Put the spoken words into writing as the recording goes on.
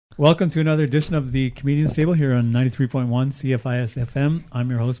Welcome to another edition of the Comedians Table here on 93.1 CFIS FM. I'm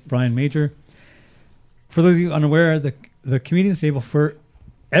your host, Brian Major. For those of you unaware, the Comedians Table for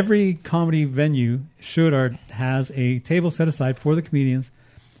every comedy venue should or has a table set aside for the comedians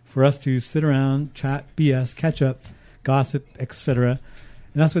for us to sit around, chat, BS, catch up, gossip, etc.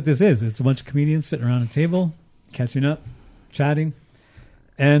 And that's what this is. It's a bunch of comedians sitting around a table, catching up, chatting.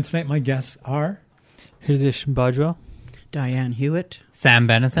 And tonight my guests are... Hirdesh Bajwa, Diane Hewitt, Sam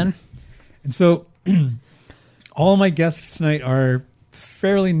Benison. And so all of my guests tonight are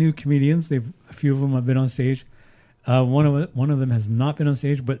fairly new comedians. A few of them have been on stage. One of them has not been on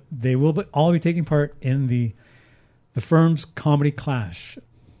stage, but they will all be taking part in the firm's Comedy Clash,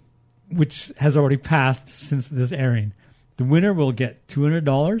 which has already passed since this airing. The winner will get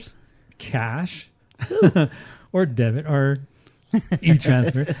 $200 cash or debit or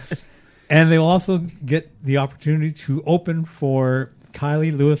e-transfer. And they will also get the opportunity to open for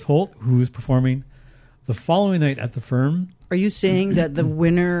Kylie Lewis Holt, who's performing the following night at the firm. are you saying that the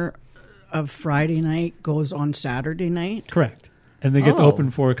winner of Friday night goes on Saturday night? Correct. And they get to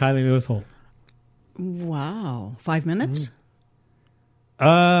open for Kylie Lewis Holt. Wow. 5 minutes?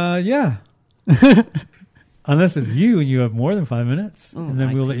 Yeah. Unless it's you and you have more than 5 minutes. Oh, and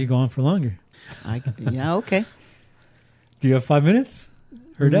then we'll let you go on for longer. Yeah, okay. Do you have 5 minutes?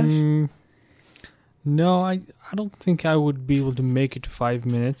 Hirdesh? No, I don't think I would be able to make it to 5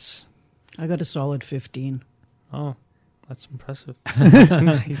 minutes. I got a solid 15. Oh, that's impressive.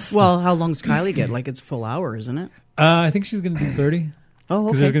 Nice. Well, how long's Kylie get? Like it's a full hour, isn't it? I think she's going to do 30. Oh, Because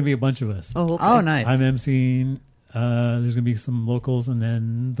okay. there's going to be a bunch of us. Oh, okay. Oh, nice. I'm emceeing. There's going to be some locals and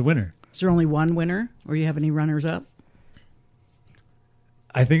then the winner. Is there only one winner, or you have any runners up?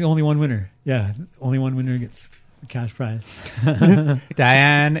 I think only one winner. Yeah, only one winner gets the cash prize.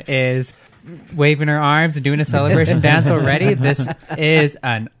 Diane is waving her arms and doing a celebration dance already. This is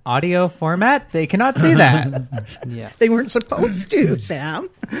an audio format. They cannot see that. Yeah. They weren't supposed to, Sam.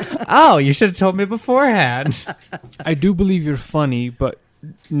 Oh, you should have told me beforehand. I do believe you're funny, but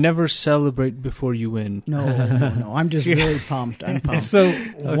never celebrate before you win. No. I'm just really pumped. I'm And pumped. so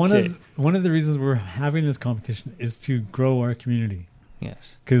one of the reasons we're having this competition is to grow our community.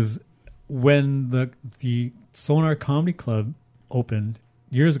 Yes. Because when the Sonar Comedy Club opened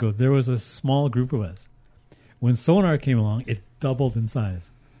years ago, there was a small group of us. When Sonar came along, it doubled in size.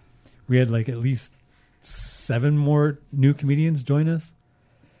 We had like at least 7 more new comedians join us.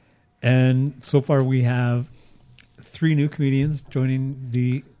 And so far we have 3 new comedians joining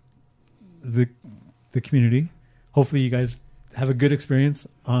the community. Hopefully you guys have a good experience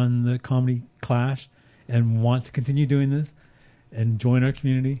on the Comedy Clash and want to continue doing this and join our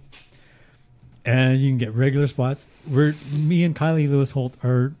community. And you can get regular spots. Me and Kylie Lewis Holt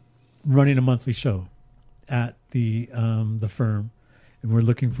are running a monthly show at the firm, and we're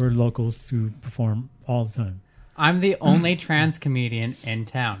looking for locals to perform all the time. I'm the only trans comedian in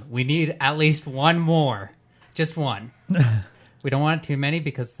town. We need at least one more. Just one. We don't want too many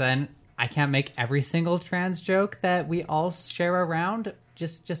because then I can't make every single trans joke that we all share around.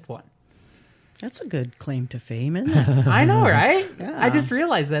 Just one. That's a good claim to fame, isn't it? I know, right? Yeah. I just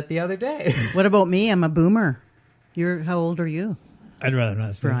realized that the other day. What about me? I'm a boomer. How old are you, I'd rather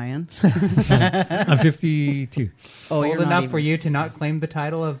not say. Brian? I'm 52. Oh, Old you're not enough even- for you to not claim the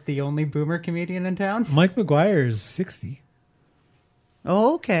title of the only boomer comedian in town? Mike McGuire is 60.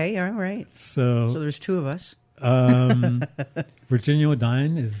 Oh, okay. All right. So there's 2 of us. Virginia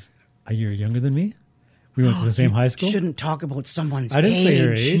O'Dine is a year younger than me. We went to the same high school. Shouldn't talk about someone's I didn't age. say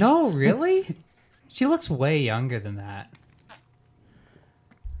her age. No, really? She looks way younger than that.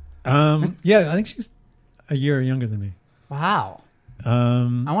 Yeah, I think she's a year younger than me. Wow. I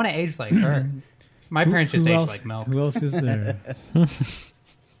want to age like her. My parents just who age else- like milk. Who else is there?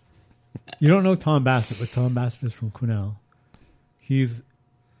 You don't know Tom Bassett, but Tom Bassett is from Quesnel. He's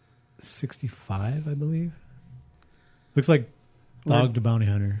 65, I believe. Looks like Dog the Bounty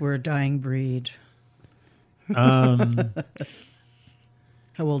Hunter. We're a dying breed. Um,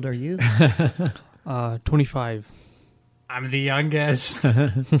 How old are you? 25. I'm the youngest.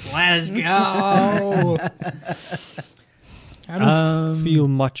 Let's go. I don't feel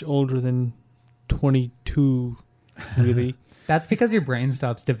much older than 22, really. That's because your brain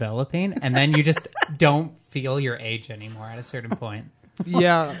stops developing, and then you just don't feel your age anymore at a certain point.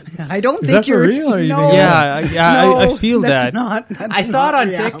 Yeah. I don't Is think that for you're real, or you no, think- Yeah, I feel that's that. Not, that's I saw it not on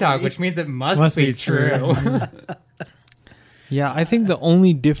reality. TikTok, which means it must be true. Yeah, I think the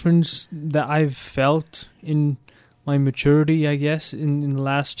only difference that I've felt in my maturity, I guess, in the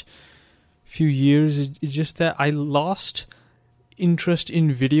last few years is just that I lost interest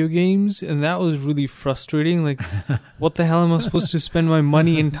in video games, and that was really frustrating. Like, what the hell am I supposed to spend my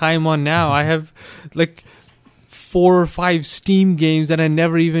money and time on now? I have like 4 or 5 Steam games that I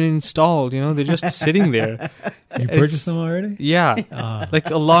never even installed. You know, they're just sitting there. You purchased them already? Yeah, like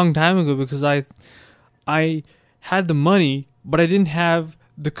a long time ago, because I had the money, but I didn't have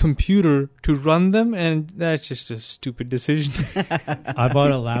the computer to run them, and that's just a stupid decision. I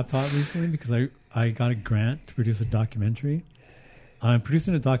bought a laptop recently because I got a grant to produce a documentary. I'm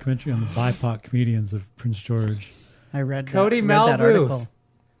producing a documentary on the BIPOC comedians of Prince George. I read Cody read that Malboof. article.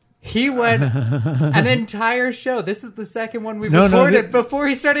 He went an entire show. This is the second one we No, recorded before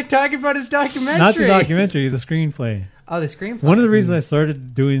he started talking about his documentary. Not the documentary, the screenplay. Oh, the screenplay. One of the reasons I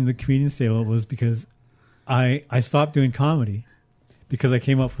started doing the Comedian's Table was because I stopped doing comedy because I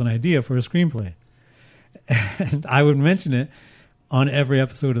came up with an idea for a screenplay. And I would mention it on every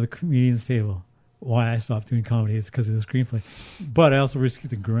episode of the Comedian's Table. Why I stopped doing comedy, it's because of the screenplay. But I also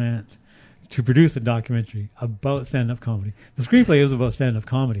received a grant to produce a documentary about stand-up comedy. The screenplay is about stand-up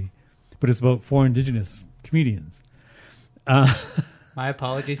comedy, but it's about 4 Indigenous comedians. My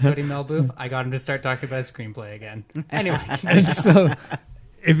apologies, Cody Malboof. I got him to start talking about his screenplay again. Anyway. And so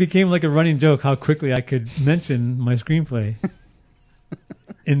it became like a running joke how quickly I could mention my screenplay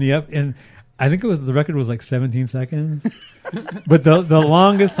and I think the record was like 17 seconds, but the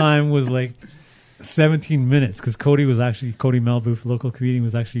longest time was like 17 minutes because Cody Malboof, local comedian,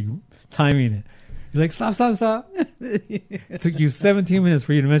 was actually timing it. He's like, stop. It took you 17 minutes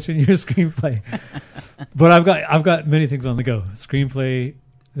for you to mention your screenplay. But I've got many things on the go. Screenplay,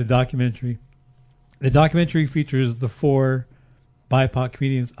 the documentary. The documentary features the 4 BIPOC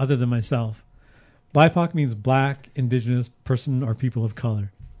comedians other than myself. BIPOC means Black, Indigenous, Person, or People of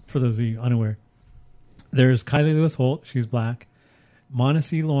Color, for those of you unaware. There's Kylie Lewis Holt, she's Black.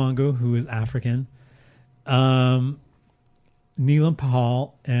 Monesi Luongo, who is African. Neelam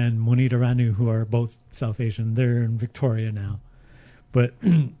Pahal and Monita Ranu, who are both South Asian. They're in Victoria now. But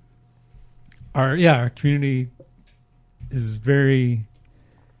our community is very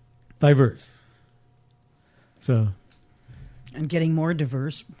diverse. So, And getting more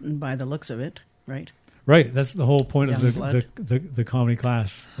diverse by the looks of it, right? right, that's the whole point of Young the Comedy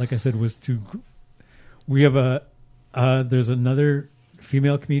Clash. Like I said, was we have there's another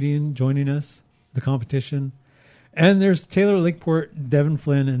female comedian joining us, the competition. And there's Taylor Lakeport, Devin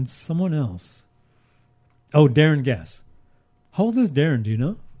Flynn, and someone else. Oh, Darren Guess. How old is Darren? Do you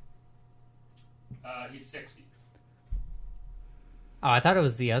know? He's 60. Oh, I thought it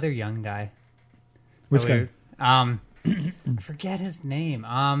was the other young guy. Which guy? I forget his name.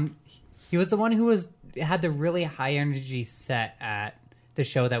 He was the one who had the really high energy set at the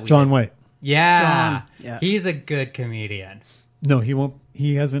show that we John did. White. Yeah. John, yeah. He's a good comedian. No, he won't.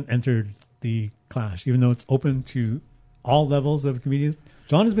 He hasn't entered the Clash, even though it's open to all levels of comedians.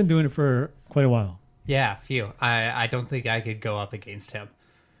 John has been doing it for quite a while. Yeah, phew. I don't think I could go up against him.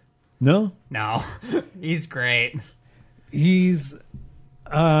 No, No. He's great. he's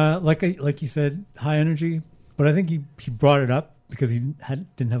like you said, high energy. But I think he brought it up because he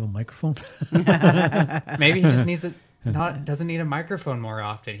didn't have a microphone. Maybe he just doesn't need a microphone more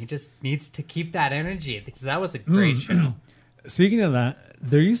often. He just needs to keep that energy because that was a great show. Speaking of that,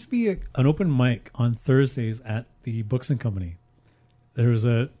 there used to be an open mic on Thursdays at the Books and Company. There was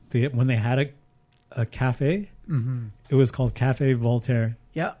when they had a cafe. Mm-hmm. It was called Cafe Voltaire.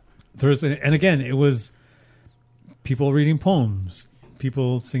 Yeah. Thursday, and again, it was people reading poems,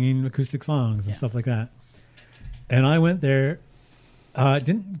 people singing acoustic songs and stuff like that. And I went there. I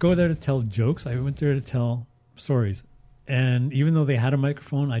didn't go there to tell jokes. I went there to tell stories. And even though they had a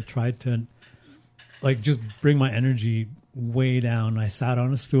microphone, I tried to just bring my energy way down. I sat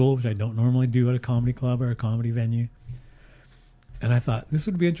on a stool, which I don't normally do at a comedy club or a comedy venue. And I thought, this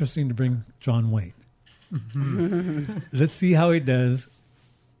would be interesting to bring John White. Let's see how he does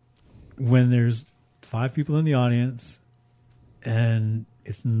when there's 5 people in the audience and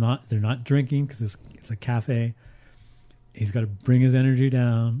they're not drinking because it's a cafe. He's got to bring his energy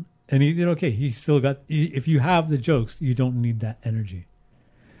down. And he did okay. He still got, if you have the jokes, you don't need that energy.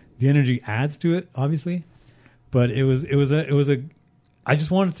 The energy adds to it, obviously. But it was a I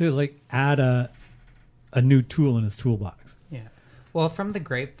just wanted to add a new tool in his toolbox. Yeah. Well, from the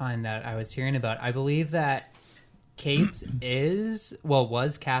grapevine that I was hearing about, I believe that Kate's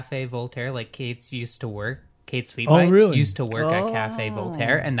was Cafe Voltaire. Like Kate's used to work. Kate Sweetbites really? used to work at Cafe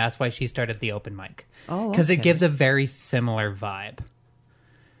Voltaire, and that's why she started the open mic. Oh, because it okay. gives a very similar vibe.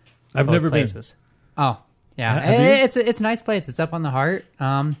 I've Both never places. Oh, yeah. Have you? It's a nice place. It's up on the Heart.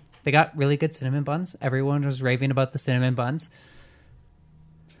 They got really good cinnamon buns. Everyone was raving about the cinnamon buns.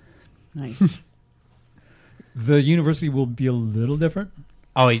 Nice. The university will be a little different.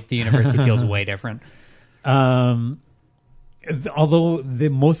 Oh, the university feels way different. Although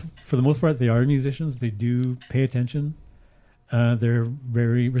for the most part, they are musicians. They do pay attention. They're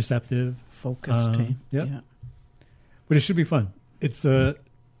very receptive. Focused. Yep. Yeah. But it should be fun. It's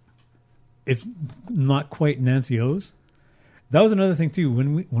not quite Nancy O's. That was another thing too.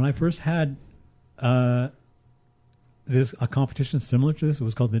 When I first had a competition similar to this, it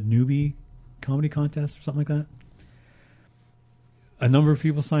was called the Newbie Comedy Contest or something like that. A number of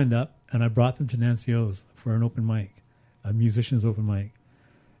people signed up, and I brought them to Nancy O's for an open mic, a musician's open mic.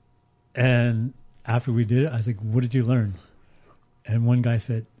 And after we did it, I was like, "What did you learn?" And one guy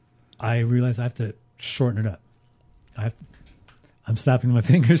said, "I realized I have to shorten it up. I'm snapping my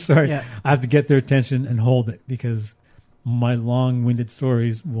fingers. Sorry, Yeah. I have to get their attention and hold it because my long-winded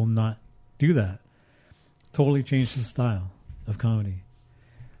stories will not do that." Totally changed the style of comedy,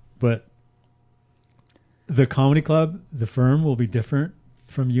 but the comedy club, the firm, will be different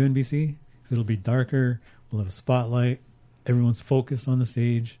from UNBC. It'll be darker. We'll have a spotlight. Everyone's focused on the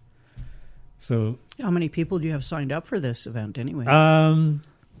stage. So, How many people do you have signed up for this event anyway?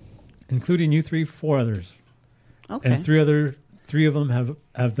 including you three, 4 others, Okay. and three of them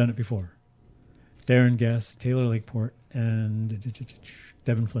have done it before. Darren Guest, Taylor Lakeport, and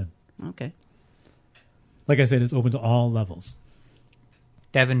Devin Flynn. Okay. Like I said, it's open to all levels.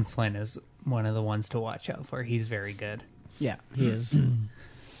 Devin Flynn is one of the ones to watch out for. He's very good. Yeah, he is.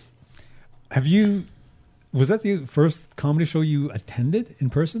 Was that the first comedy show you attended in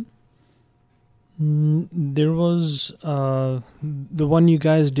person? There was the one you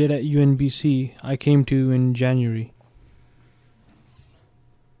guys did at UNBC. I came to in January.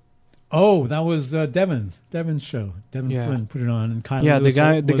 Oh, that was Devin's show. Devin Yeah. Flynn put it on, and Kyle. Yeah, Lewis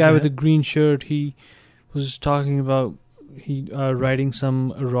the was guy with the the green shirt. He was talking about writing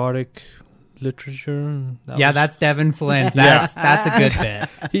some erotic literature. And That's Devin Flynn. That's a good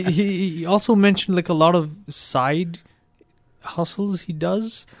bit. he also mentioned like a lot of side hustles he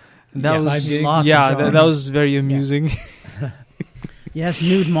does. And that Yeah, side was gigs. Lots of that jobs. was very amusing. Yes,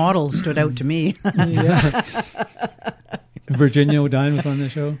 nude models stood out to me. Yeah. Virginia O'Dine was on the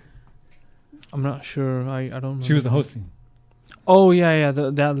show. I'm not sure. I don't know. She was the hosting. Oh yeah.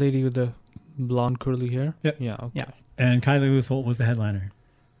 That lady with the blonde curly hair. Yep. Yeah. Okay. Yeah. And Kylie Lewis Holt was the headliner.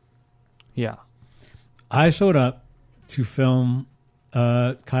 Yeah. I showed up to film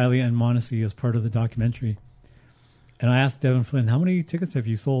Kylie and Monacy as part of the documentary. And I asked Devin Flynn, "How many tickets have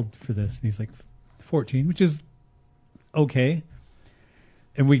you sold for this?" And he's like, 14, which is okay.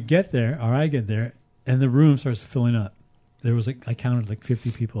 And we get there, or I get there, and the room starts filling up. There was I counted 50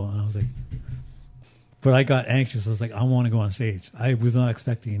 people, and I was like, but I got anxious. I was like, I want to go on stage. I was not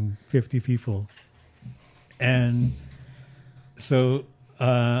expecting 50 people. And so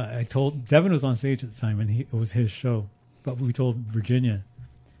I told, Devin was on stage at the time, and it was his show. But we told Virginia,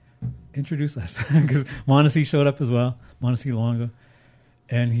 introduce us, because Monacy showed up as well, Monacy Luongo,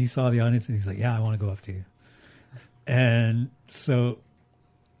 and he saw the audience, and he's like, "Yeah, I want to go up to you." And so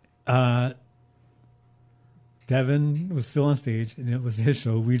Devin was still on stage, and it was his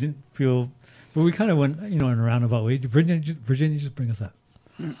show. We didn't feel, but we kind of went, in a roundabout way. Virginia, just bring us up.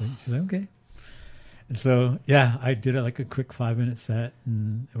 She's like, okay. And so, yeah, I did a quick 5-minute set,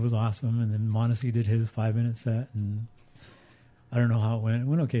 and it was awesome. And then Monacy did his 5-minute set, and I don't know how it went. It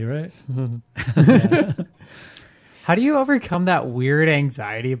went okay, right? How do you overcome that weird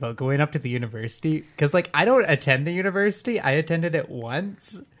anxiety about going up to the university? Because, I don't attend the university. I attended it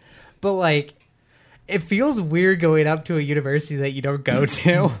once. But, it feels weird going up to a university that you don't go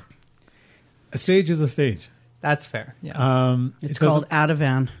to. A stage is a stage. That's fair. Yeah. It's called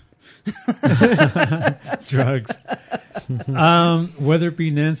Ativan. Drugs. Whether it be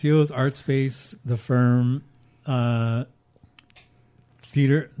Nancy O's, Art Space, the firm,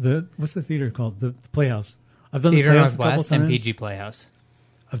 theater. What's the theater called? The Playhouse. I've done Theater the Playhouse a couple Northwest and times. PG Playhouse.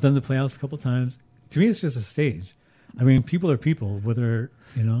 I've done the Playhouse a couple times. To me, it's just a stage. I mean, people are people, whether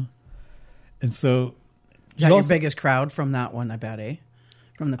And so, Is that your biggest crowd from that one, I bet, eh?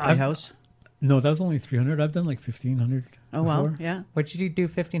 From the Playhouse? No, that was only 300. I've done 1,500. Oh, well, before. yeah. What did you do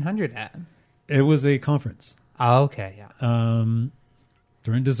 1,500 at? It was a conference. Oh, okay, yeah.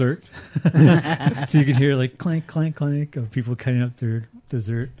 During dessert. So you could hear clank, clank, clank of people cutting up their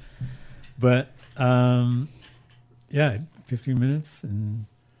dessert. But, 15 minutes, and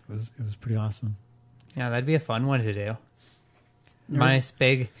it was pretty awesome. Yeah, that'd be a fun one to do. Nice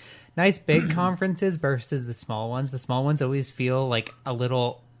big conferences versus the small ones. The small ones always feel a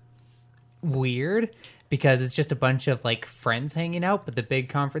little weird because it's just a bunch of friends hanging out. But the big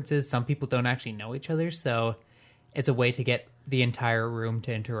conferences, some people don't actually know each other, so it's a way to get the entire room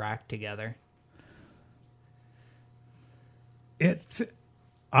to interact together.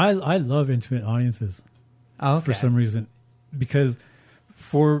 I love intimate audiences Oh, okay. for some reason, because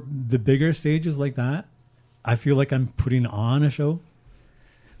for the bigger stages like that, I feel like I'm putting on a show.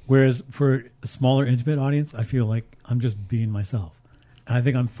 Whereas for a smaller intimate audience, I feel like I'm just being myself. And I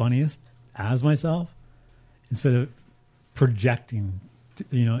think I'm funniest as myself instead of projecting.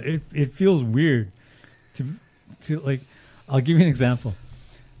 It feels weird to like, I'll give you an example.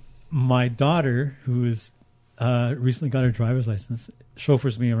 My daughter, who is recently got her driver's license,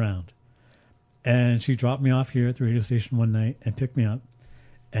 chauffeurs me around. And she dropped me off here at the radio station one night and picked me up.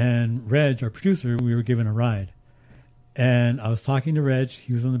 And Reg, our producer, we were given a ride. And I was talking to Reg.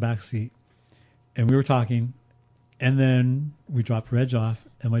 He was in the back seat. And we were talking. And then we dropped Reg off.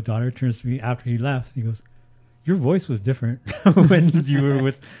 And my daughter turns to me after he left. He goes, "Your voice was different when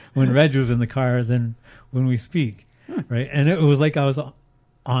Reg was in the car than when we speak." Right? And it was like I was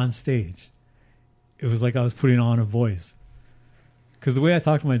on stage. It was like I was putting on a voice. Because the way I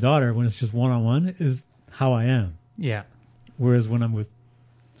talk to my daughter when it's just one-on-one is how I am. Yeah. Whereas when I'm with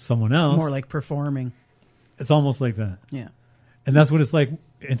someone else, More like performing. it's almost like that. Yeah. And that's what it's like,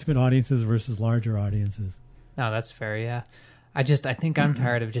 intimate audiences versus larger audiences. No, that's fair. Yeah. I think I'm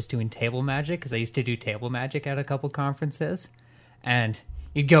tired of just doing table magic, because I used to do table magic at a couple conferences, and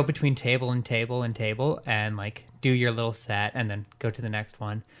you'd go between table and table and table and like do your little set and then go to the next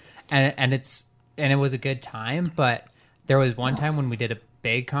one. And it was a good time, but there was one time when we did a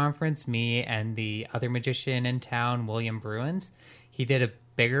big conference, me and the other magician in town, William Bruins. He did a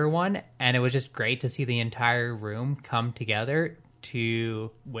bigger one, and it was just great to see the entire room come together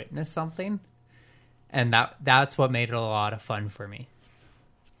to witness something. And that's what made it a lot of fun for me.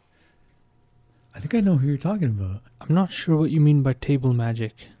 I think I know who you're talking about. I'm not sure what you mean by table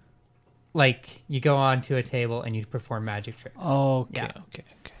magic. Like, you go onto a table and you perform magic tricks. Oh, okay, Yeah. okay.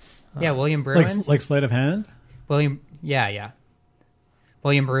 Yeah, William Bruins. Like sleight of hand? Yeah.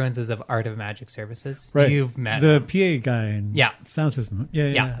 William Bruins is of Art of Magic Services. Right. You've met the him. PA guy and Yeah. sound system.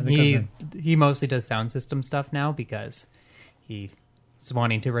 Yeah. I think I've He been. he mostly does sound system stuff now because he's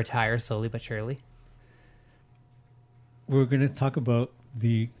wanting to retire slowly but surely. We're going to talk about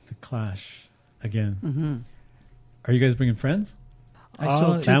the Clash again. Mm-hmm. Are you guys bringing friends? I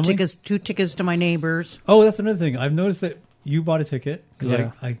sold family? two tickets to my neighbors. Oh, that's another thing. I've noticed that you bought a ticket because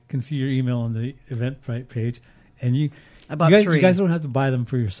Yeah. I can see your email on the Eventbrite page, and I bought you 3. guys don't have to buy them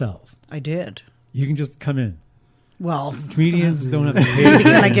for yourselves. I did. You can just come in. Well, Comedians don't have to pay.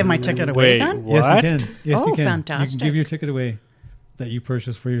 can I give my ticket away Wait, then? what? Yes, you can. Yes, Oh, you can. You fantastic. can give your ticket away that you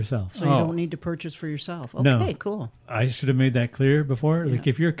purchased for yourself. So you Oh. don't need to purchase for yourself. Okay, No. cool. I should have made that clear before. Like,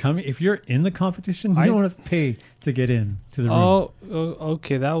 if you're in the competition, you don't have to pay to get in to the room. Oh,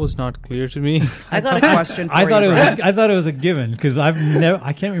 okay. That was not clear to me. I got a question for I thought you, Brian. I thought it was a given because I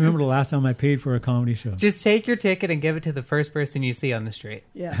can't remember the last time I paid for a comedy show. It's Just take your ticket and give it to the first person you see on the street.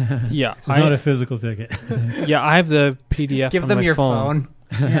 Yeah. Yeah, not a physical ticket. I have the PDF. Give on them my your phone.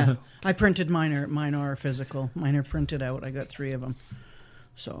 Yeah. I printed mine are physical. Mine are printed out. I got 3 of them.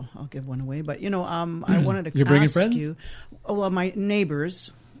 So I'll give one away. But, I wanted to You're bringing ask friends? you. Oh, well, my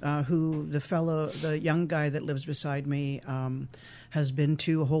neighbors, who the young guy that lives beside me has been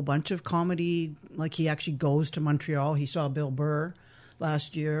to a whole bunch of comedy. Like, he actually goes to Montreal. He saw Bill Burr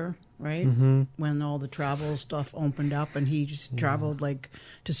last year, right? Mm-hmm. When all the travel stuff opened up, and he just traveled like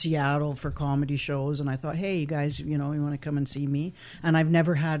to Seattle for comedy shows. And I thought, hey, you guys, you want to come and see me? And I've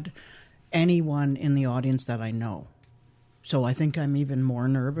never had anyone in the audience that I know. So I think I'm even more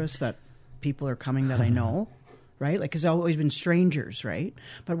nervous that people are coming that I know, right? Like, because I've always been strangers, right?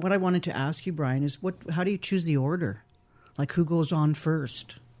 But what I wanted to ask you, Brian, is how do you choose the order? Like, who goes on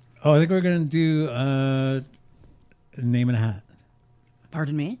first? Oh, I think we're going to do name in a hat.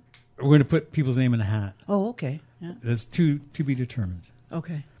 Pardon me? We're going to put people's name in a hat. Oh, okay. Yeah. That's to be determined.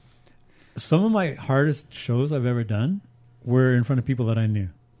 Okay. Some of my hardest shows I've ever done were in front of people that I knew.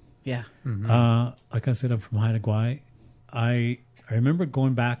 Yeah. Like I said, I'm from Haida Gwaii. I remember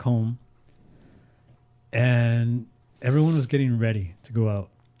going back home and everyone was getting ready to go out.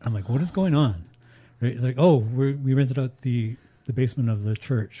 I'm like, what is going on? Right? Like, oh, we rented out the basement of the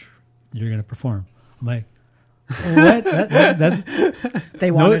church. You're going to perform. I'm like, what? That's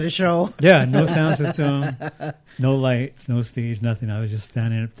They wanted a show. yeah, no sound system, no lights, no stage, nothing. I was just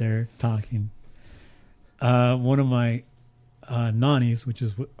standing up there talking. One of my nannies, which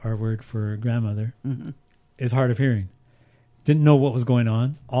is our word for grandmother, is hard of hearing. Didn't know what was going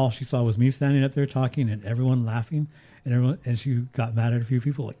on. All she saw was me standing up there talking and everyone laughing, and she got mad at a few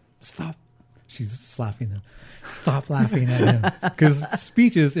people. Like, stop! She's slapping them. Stop laughing at him, because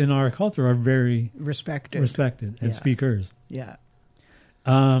speeches in our culture are very Respected. respected, and Yeah. speakers. Yeah.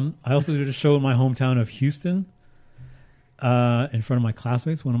 I also did a show in my hometown of Houston. in front of my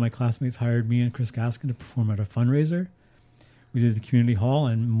classmates. One of my classmates hired me and Chris Gaskin to perform at a fundraiser. We did the community hall,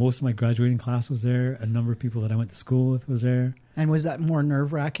 and most of my graduating class was there. A number of people that I went to school with was there. And was that more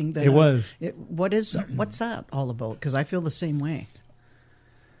nerve-wracking than It was. What's that all about? Because I feel the same way.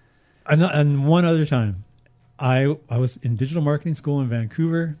 And one other time, I was in digital marketing school in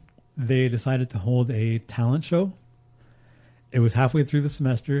Vancouver. They decided to hold a talent show. It was halfway through the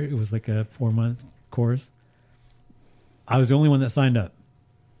semester. It was like a 4-month course. I was the only one that signed up.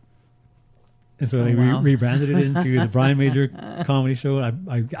 And so they rebranded it into the Brian Major Comedy Show.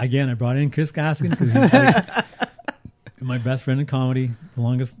 I brought in Chris Gaskin because he's like my best friend in comedy. The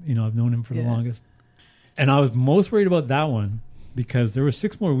longest, I've known him for the longest. And I was most worried about that one because there were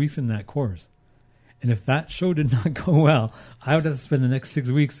 6 more weeks in that course. And if that show did not go well, I would have to spend the next 6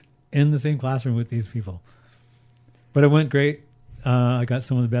 weeks in the same classroom with these people. But it went great. I got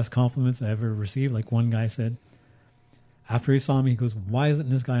some of the best compliments I ever received. Like one guy said, after he saw me, he goes, "Why isn't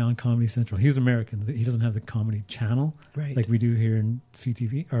this guy on Comedy Central?" He was American. He doesn't have the comedy channel like we do here in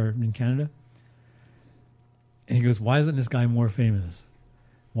CTV or in Canada. And he goes, "Why isn't this guy more famous?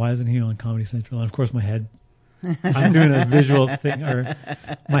 Why isn't he on Comedy Central?" And of course, I'm doing a visual thing, or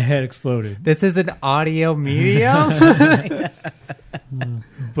my head exploded. This is an audio medium?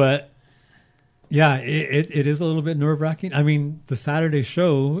 But yeah, it is a little bit nerve-wracking. I mean, the Saturday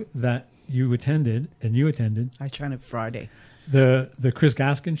show that you attended, I tried it Friday. The Chris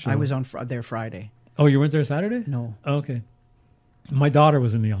Gaskin show. I was on there Friday. Oh, you weren't there Saturday? No. Oh, okay. My daughter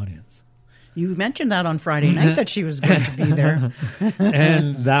was in the audience. You mentioned that on Friday night that she was going to be there.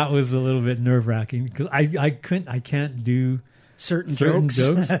 And that was a little bit nerve-wracking because I can't do certain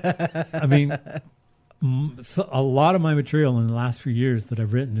jokes. I mean, so a lot of my material in the last few years that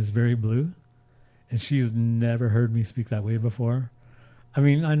I've written is very blue, and she's never heard me speak that way before. I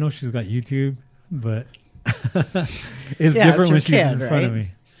mean, I know she's got YouTube, but it's different when she's in front of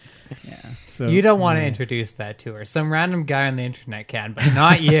me. Yeah. So, you don't want to introduce that to her. Some random guy on the internet can, but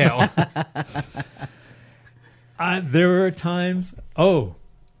not you. There were times,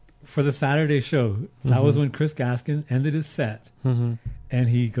 for the Saturday show, that was when Chris Gaskin ended his set. And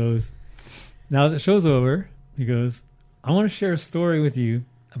he goes, "Now that the show's over," he goes, "I want to share a story with you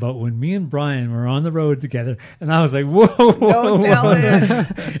about when me and Brian were on the road together." And I was like, whoa. Don't tell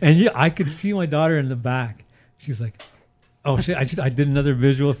it. And I could see my daughter in the back. She was like, "Oh shit!" I did another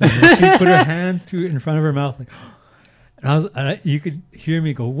visual thing. And she put her hand in front of her mouth, like, and you could hear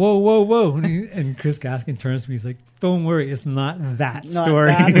me go, "Whoa, whoa, whoa!" And Chris Gaskin turns to me. He's like, "Don't worry, it's not that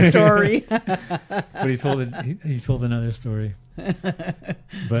story." Not that story. But he told another story.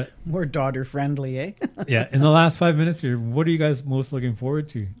 But more daughter friendly, eh? Yeah. In the last 5 minutes here, what are you guys most looking forward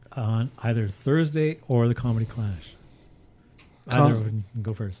to on either Thursday or the Comedy Clash? Either of them can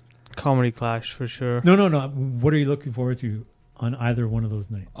go first. Comedy Clash for sure. No. What are you looking forward to on either one of those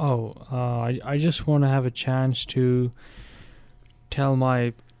nights? I just want to have a chance to tell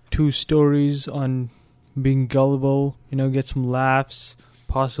my 2 stories on being gullible, get some laughs,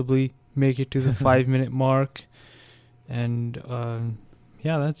 possibly make it to the 5-minute mark. And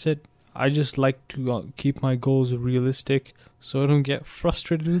that's it. I just like to keep my goals realistic so I don't get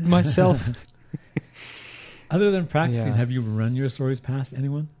frustrated with myself. Other than practicing, have you run your stories past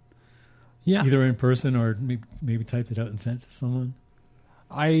anyone? Yeah. Either in person or maybe typed it out and sent it to someone?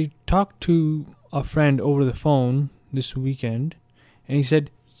 I talked to a friend over the phone this weekend, and he said,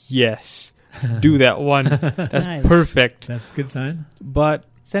 "Yes, do that one. That's nice. Perfect." That's a good sign. But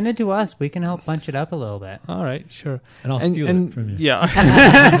send it to us. We can help bunch it up a little bit. All right, sure. And I'll steal it from you. Yeah.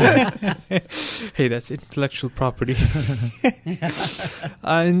 Hey, that's intellectual property.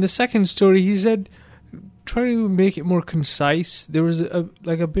 In the second story, he said, try to make it more concise. There was a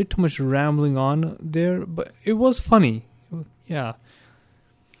bit too much rambling on there, but it was funny. Yeah.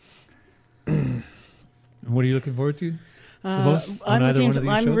 What are you looking forward to?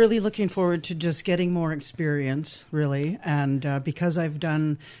 I'm really looking forward to just getting more experience, really. And because I've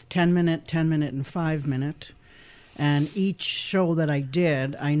done 10-minute, 10-minute, and 5-minute, and each show that I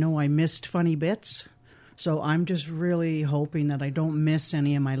did, I know I missed funny bits. So I'm just really hoping that I don't miss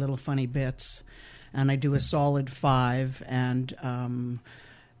any of my little funny bits. And I do a solid 5 and,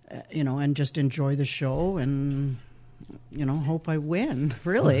 and just enjoy the show and, hope I win,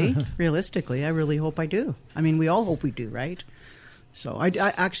 really. Realistically, I really hope I do. I mean, we all hope we do, right? So I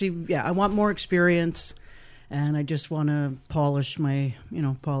actually, I want more experience, and I just want to polish my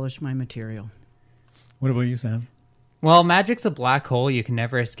material. What about you, Sam? Well, magic's a black hole you can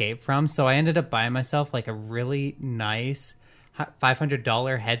never escape from, so I ended up buying myself like a really nice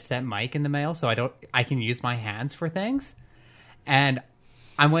 $500 headset mic in the mail, so I can use my hands for things. And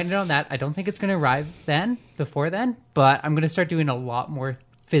I'm waiting on that. I don't think it's going to arrive before then, but I'm going to start doing a lot more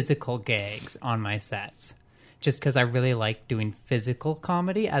physical gags on my sets. Just because I really like doing physical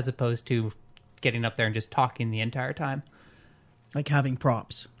comedy as opposed to getting up there and just talking the entire time. Like having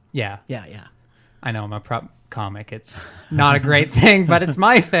props. Yeah. Yeah. I know I'm a prop comic. It's not a great thing, but it's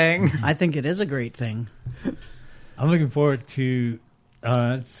my thing. I think it is a great thing. I'm looking forward to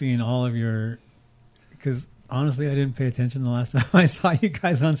seeing all of your... Because honestly, I didn't pay attention the last time I saw you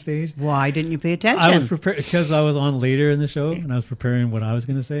guys on stage. Why didn't you pay attention? I was prepared because I was on later in the show and I was preparing what I was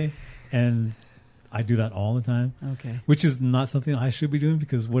going to say. And I do that all the time. Okay. Which is not something I should be doing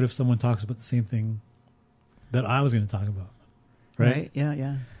because what if someone talks about the same thing that I was going to talk about? Right?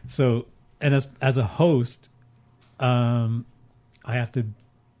 Yeah. So, and as a host, I have to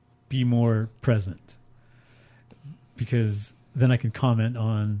be more present because then I can comment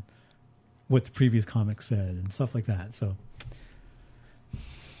on what the previous comic said and stuff like that. So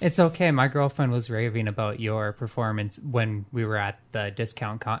It's okay. My girlfriend was raving about your performance when we were at the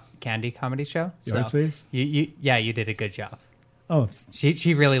Discount Candy comedy show. The Art Space? You did a good job. Oh,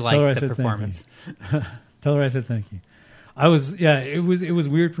 She really Tell her I liked the said thank you. performance. tell her I said thank you. It was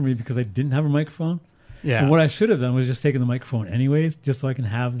weird for me because I didn't have a microphone. Yeah. And what I should have done was just taken the microphone anyways, just so I can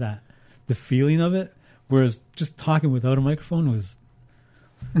have the feeling of it. Whereas just talking without a microphone was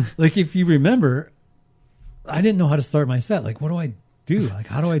like, if you remember, I didn't know how to start my set. Like, what do I do? Like,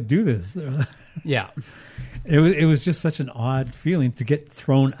 how do I do this? Yeah. It was just such an odd feeling to get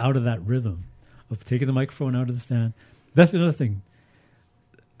thrown out of that rhythm of taking the microphone out of the stand. That's another thing.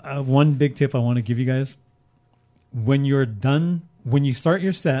 One big tip I want to give you guys. When you're done, when you start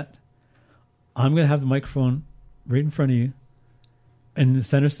your set, I'm going to have the microphone right in front of you in the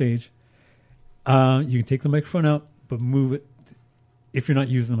center stage. You can take the microphone out, but move it if you're not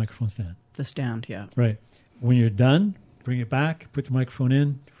using the microphone stand. The stand, yeah. Right. When you're done, bring it back, put the microphone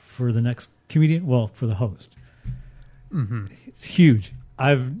in for the next comedian, for the host. Mm-hmm. It's huge.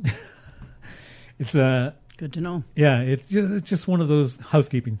 It's Good to know. yeah, it's just one of those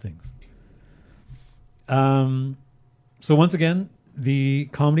housekeeping things. So once again, the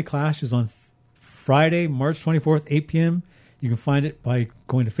Comedy Clash is on Friday, March 24th, 8 p.m. You can find it by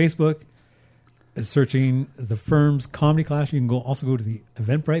going to Facebook and searching the Firm's Comedy Clash. You can also go to the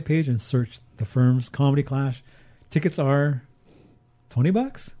Eventbrite page and search the Firm's Comedy Clash. Tickets are $20?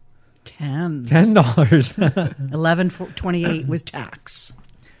 $10. $10. $11.28 with tax.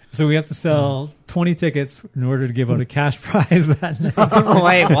 So we have to sell 20 tickets in order to give out a cash prize that night. Oh,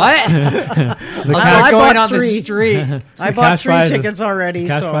 wait, what? The I cash, bought Going on the three. street. I the bought cash 3 prize tickets already. the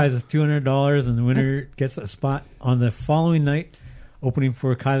cash so prize is $200, and the winner gets a spot on the following night, opening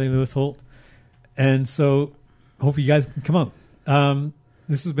for Kylie Lewis Holt. And so, hope you guys can come out.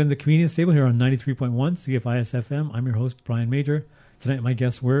 This has been the Comedian's Table here on 93.1 CFIS FM. I'm your host, Brian Major. Tonight, my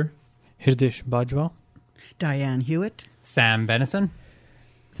guests were Hirdesh Bajwa. Diane Hewitt. Sam Benison.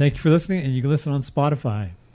 Thank you for listening, and you can listen on Spotify.